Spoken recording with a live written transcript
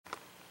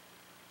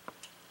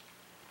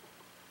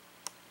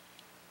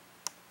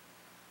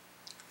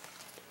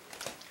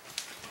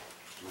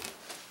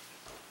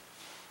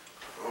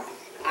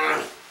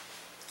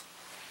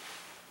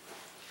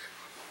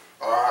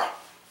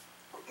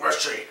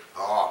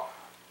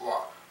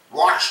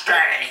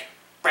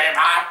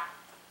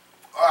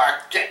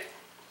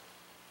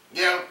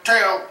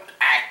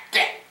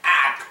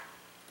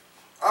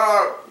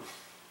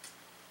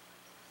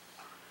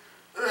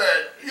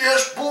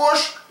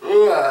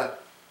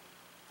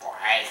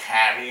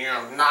have you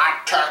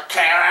not took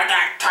care of the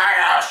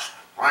turtles?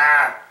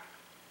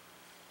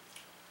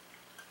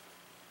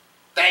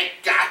 They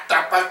got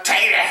the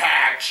potato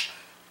heads.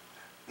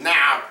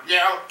 Now, you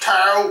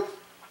two,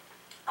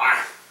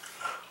 I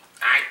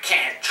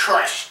can't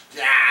trust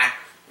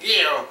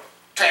you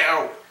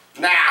two.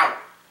 Now,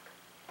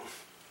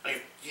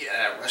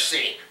 let's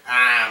see,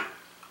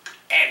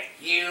 if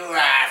you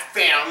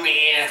fill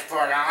me in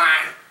for the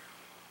line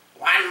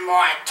one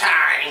more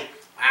time,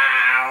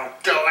 I'll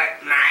do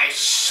it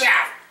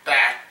myself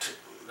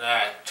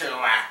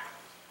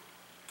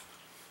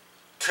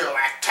to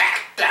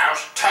attack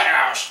those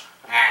turtles.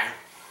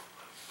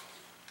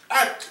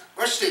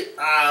 Let's see,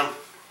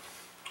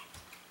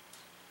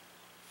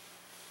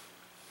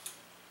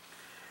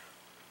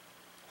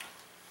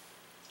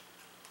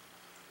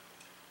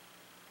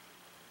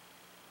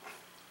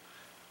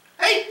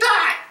 hey,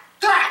 Doc,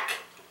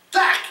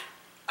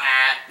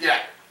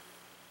 yeah.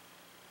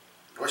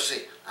 Let's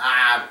see,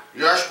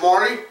 yes,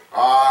 Marty?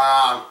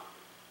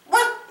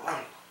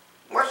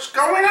 What's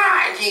going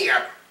on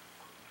here?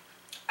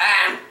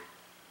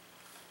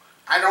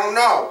 I don't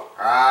know.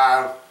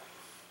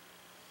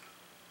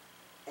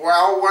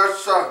 Well,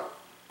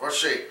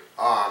 let's see,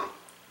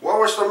 what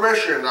was the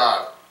mission,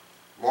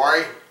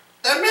 Marty?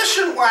 The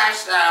mission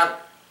was,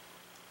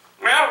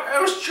 well,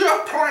 it was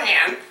your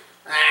plan,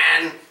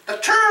 and the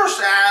turtles,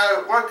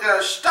 were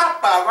gonna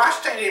stop,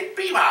 Rostating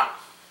Fever,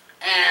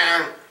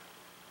 and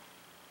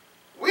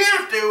we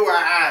have to,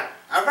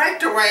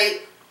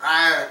 evacuate,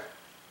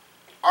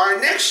 our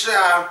next,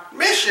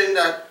 mission,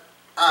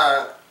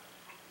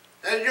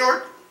 in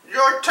your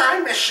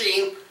time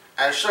machine,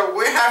 and so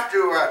we have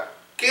to,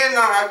 get in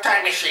our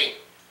time machine.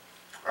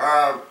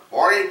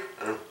 Marty,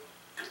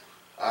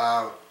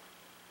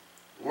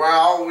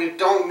 well, we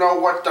don't know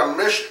what the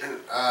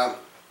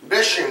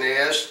mission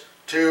is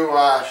to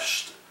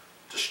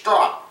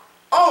stop.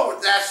 Oh,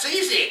 that's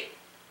easy.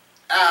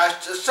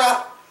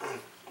 So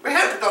we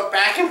have to go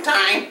back in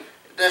time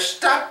to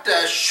stop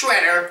the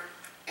Shredder,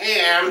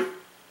 and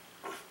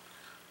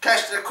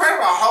because the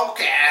Incredible Hulk,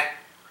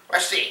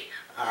 let's see,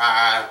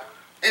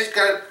 it's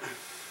gonna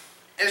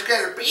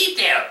be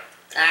there.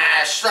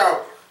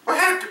 So we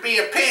have to be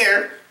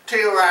prepared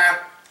to,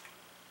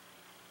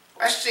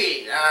 let's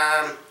see,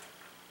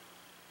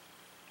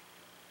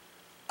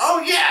 oh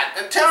yeah,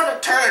 to tell the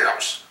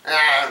turtles.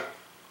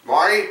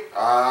 Marty,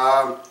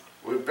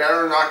 we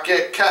better not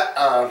get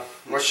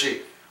let's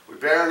see, we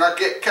better not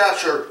get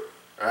captured.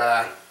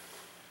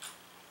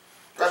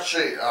 Let's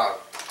see,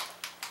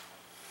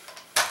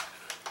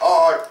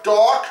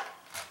 Doc,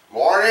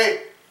 Marty.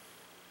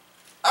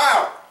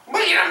 Oh,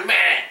 wait a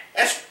minute.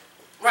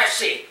 Let's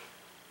see.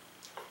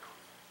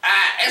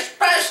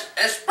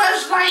 It's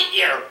Buzz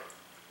Lightyear.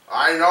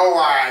 I know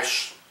I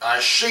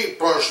see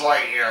Buzz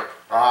Lightyear.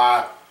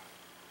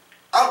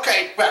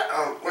 Okay, but,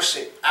 let's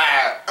see.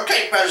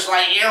 Okay, Buzz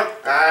Lightyear.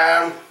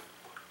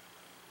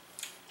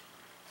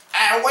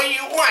 What do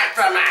you want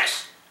from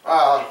us?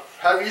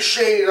 Have you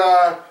seen,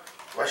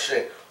 let's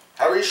see.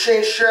 Have you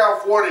seen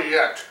Sheriff Woody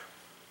yet?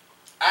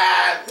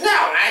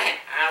 No,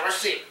 let's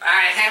see.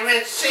 I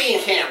haven't seen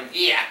him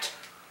yet.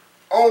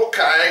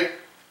 Okay.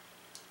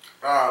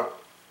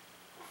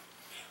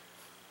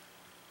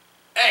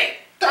 Hey,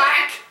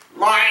 Doc,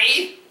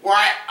 Marty,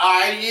 what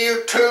are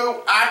you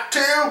two up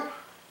to?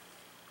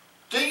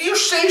 Do you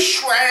see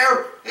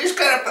Shredder? He's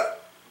gonna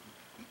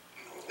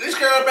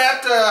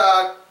about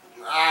to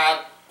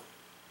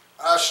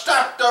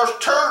stop those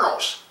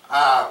turtles.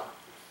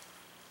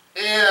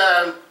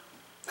 And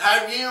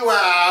have you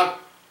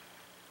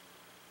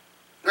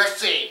let's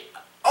see.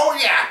 Oh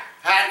yeah,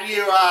 have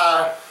you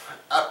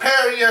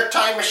repair your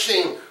time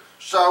machine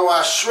so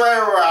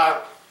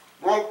Shredder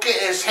won't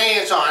get his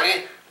hands on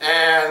it,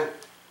 and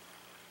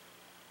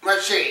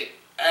let's see,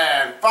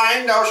 and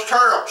find those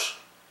turtles.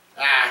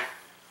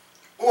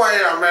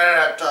 Wait a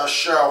minute,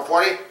 Sheriff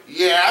Woody.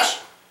 Yes?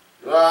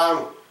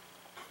 What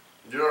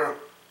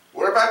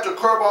about the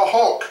Incredible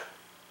Hulk?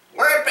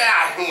 What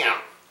about him?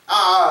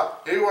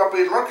 He will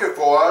be looking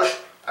for us,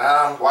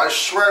 while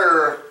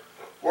Shredder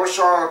works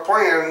on a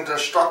plan to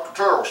stop the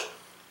turtles.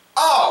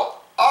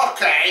 Oh,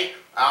 okay.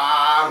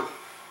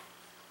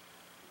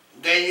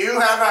 Do you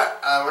have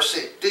a, let's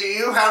see, do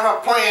you have a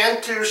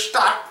plan to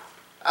stop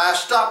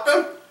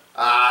them?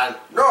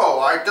 No,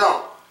 I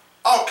don't.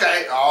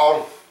 Okay,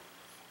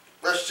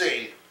 let's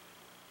see.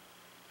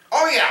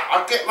 Oh yeah,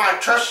 I'll get my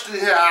trusty,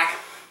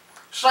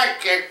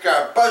 psychic,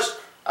 Buzz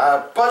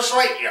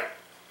Lightyear.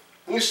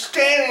 He's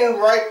standing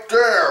right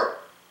there.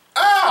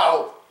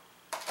 Oh!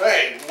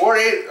 Hey,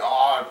 Woody,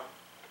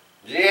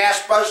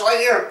 yes, Buzz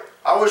Lightyear?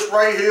 I was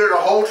right here the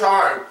whole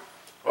time.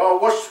 Well,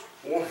 what's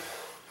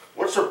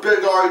the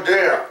big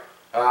idea?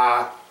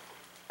 I'm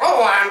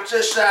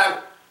just,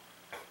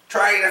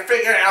 trying to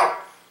figure out,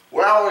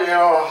 well, you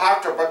know, how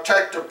to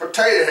protect the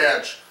potato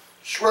heads.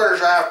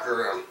 Shredder's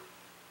after them.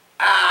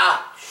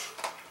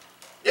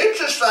 You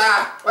just,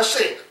 let's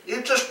see,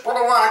 you just blew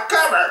our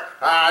cover.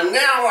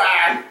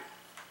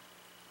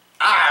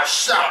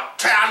 So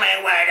tell me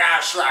where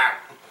those,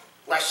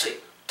 let's see,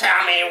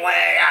 tell me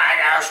where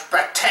are those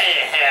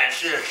potato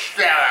heads, you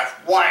sheriff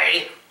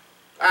Whitey?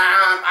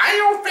 I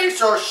don't think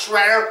so,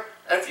 Shredder.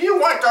 If you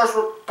want those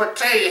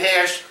potato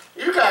heads,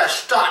 you gotta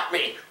stop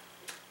me.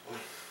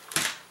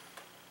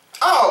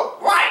 Oh,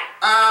 right.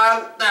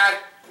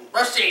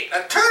 Let's see.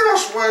 The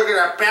turtles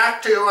were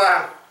about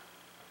to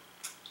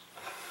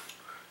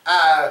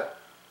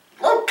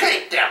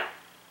locate them.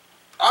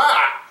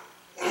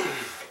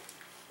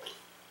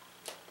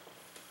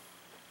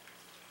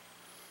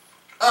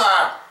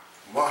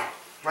 Well,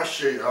 let's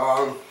see.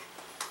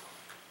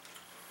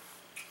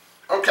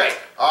 Okay.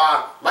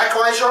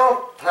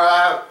 Michelangelo.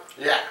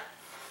 Yeah.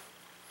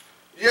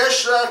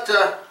 Yes,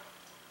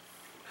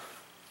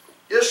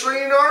 yes,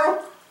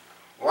 Leonardo.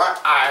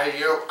 What are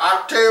you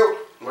up to?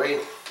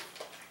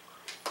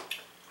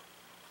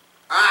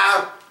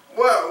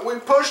 Well, we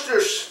pushed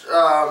this,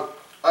 a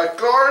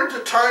guard the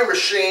time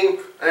machine,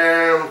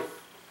 and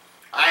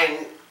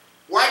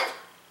what?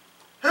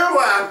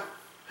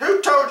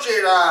 Who told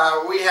you,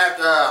 we had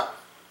to,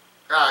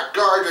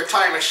 guard the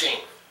time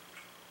machine?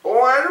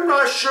 Oh, I'm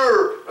not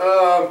sure,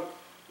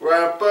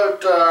 well,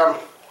 but,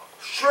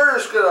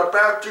 Shredder's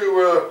about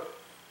to,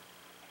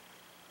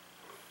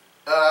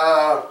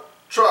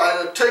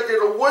 try to take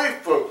it away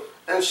from,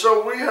 and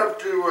so we have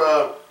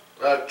to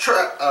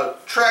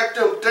track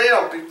them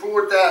down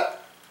before that.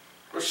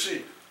 Let's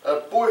see,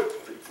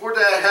 before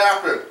that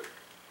happened.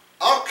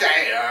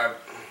 Okay,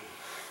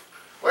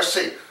 let's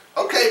see.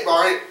 Okay,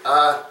 Barney.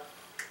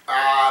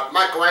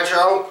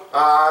 Michelangelo.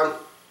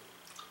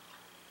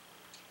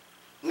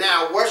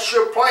 Now, what's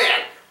your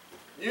plan?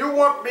 You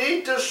want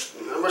me to?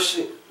 Let's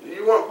see.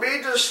 You want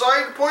me to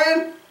decide the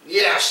plan?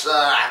 Yes.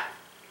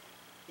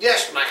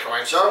 Yes,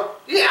 Michelangelo.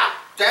 Yeah,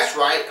 that's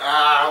right.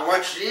 I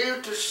want you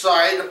to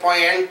decide the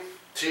plan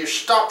to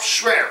stop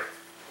Shredder.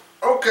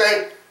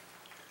 Okay.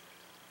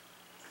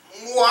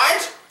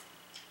 What?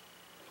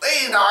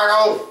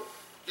 Leonardo,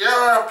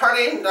 you're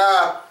putting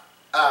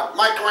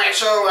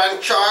Michelangelo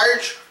in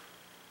charge?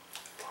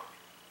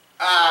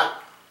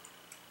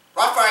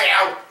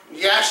 Raphael,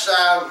 yes,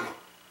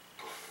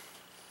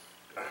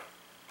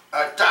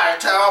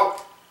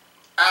 Donatello,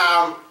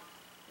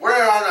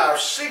 we're on a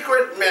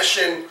secret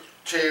mission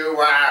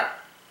to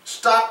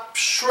stop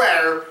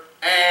Shredder,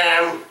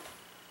 and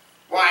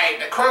why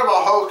the Incredible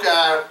Hulk,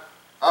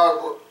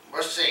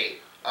 let's see,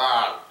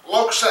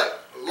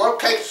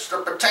 locates the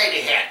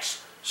potato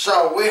heads.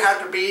 So we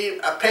have to be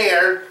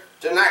prepared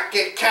to not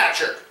get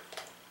captured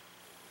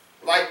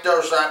like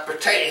those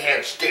potato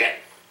heads did.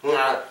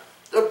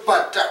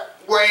 But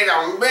wait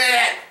a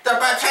minute, the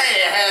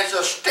potato heads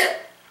are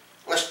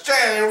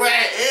standing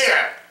right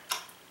here.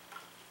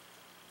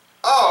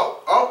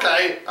 Oh,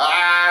 okay.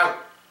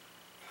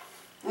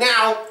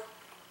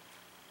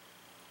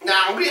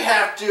 Now we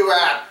have to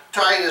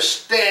try to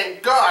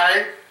stand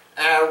guard.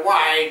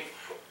 Why?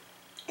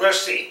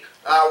 Let's see.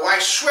 Why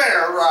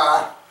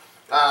Shredder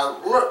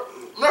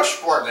looks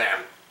for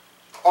them.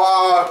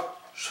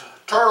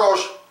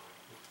 Turtles.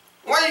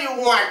 What do you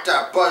want,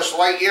 Buzz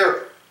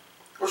Lightyear?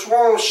 What's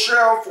wrong with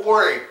Sheriff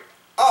Woody?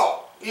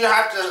 Oh, you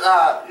have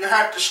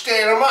to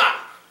stand him up.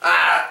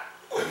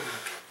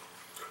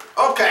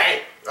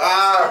 Okay.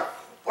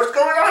 What's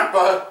going on,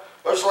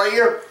 Buzz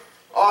Lightyear?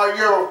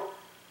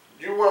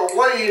 You were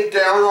laying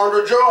down on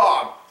the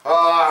job.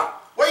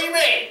 What do you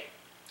mean?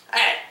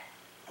 Hey,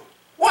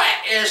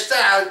 what is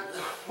that?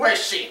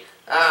 Let's see.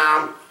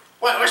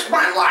 What's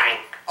my line?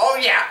 Oh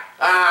yeah.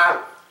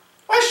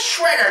 What's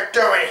Shredder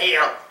doing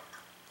here?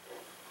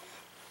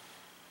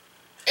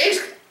 He's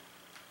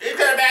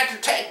about to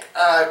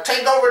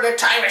take over the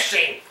time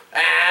machine,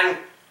 and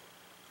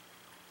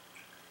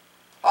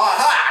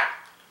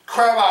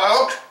Incredible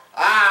Hulk.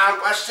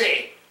 Let's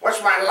see.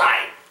 What's my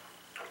line?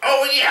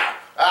 Oh yeah.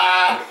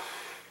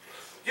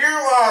 You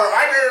are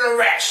under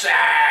arrest,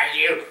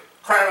 you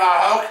Incredible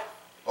Hulk.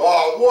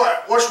 Oh,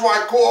 what? What's my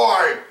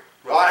line?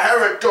 I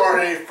haven't done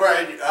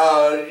anything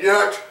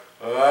yet.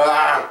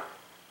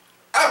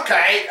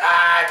 Okay.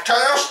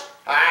 Turtles.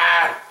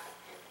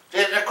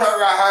 Did the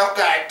Incredible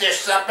Hulk do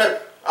something?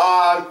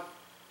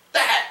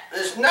 That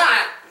is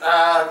not,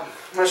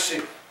 let's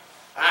see,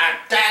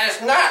 that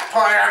is not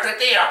part of the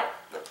deal.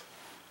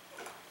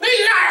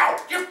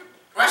 Leonardo,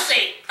 let's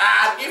see,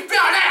 you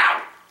fell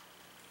down.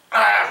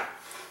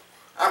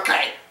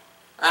 Okay,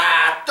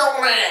 don't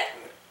let it,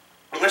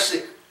 let's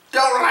see,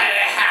 don't let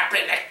it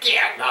happen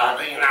again,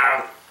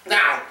 Leonardo.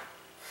 Now,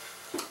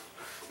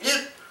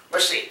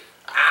 let's see,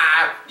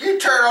 you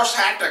turtles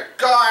have to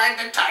guard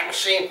the time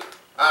machine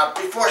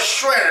before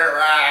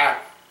Shredder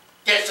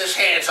gets his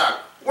hands on.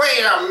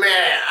 Wait a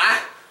minute,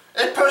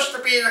 it's supposed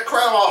to be the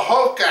Incredible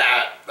Hulk.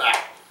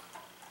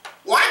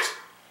 What?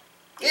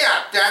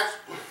 Yeah,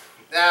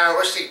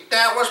 let's see,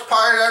 that was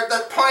part of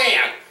the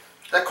plan.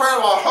 The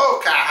Incredible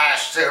Hulk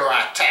has to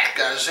attack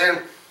us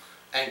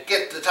and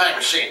get the time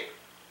machine.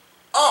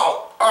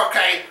 Oh,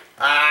 okay.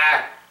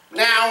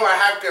 Now I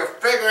have to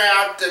figure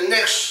out the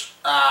next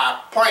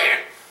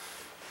plan.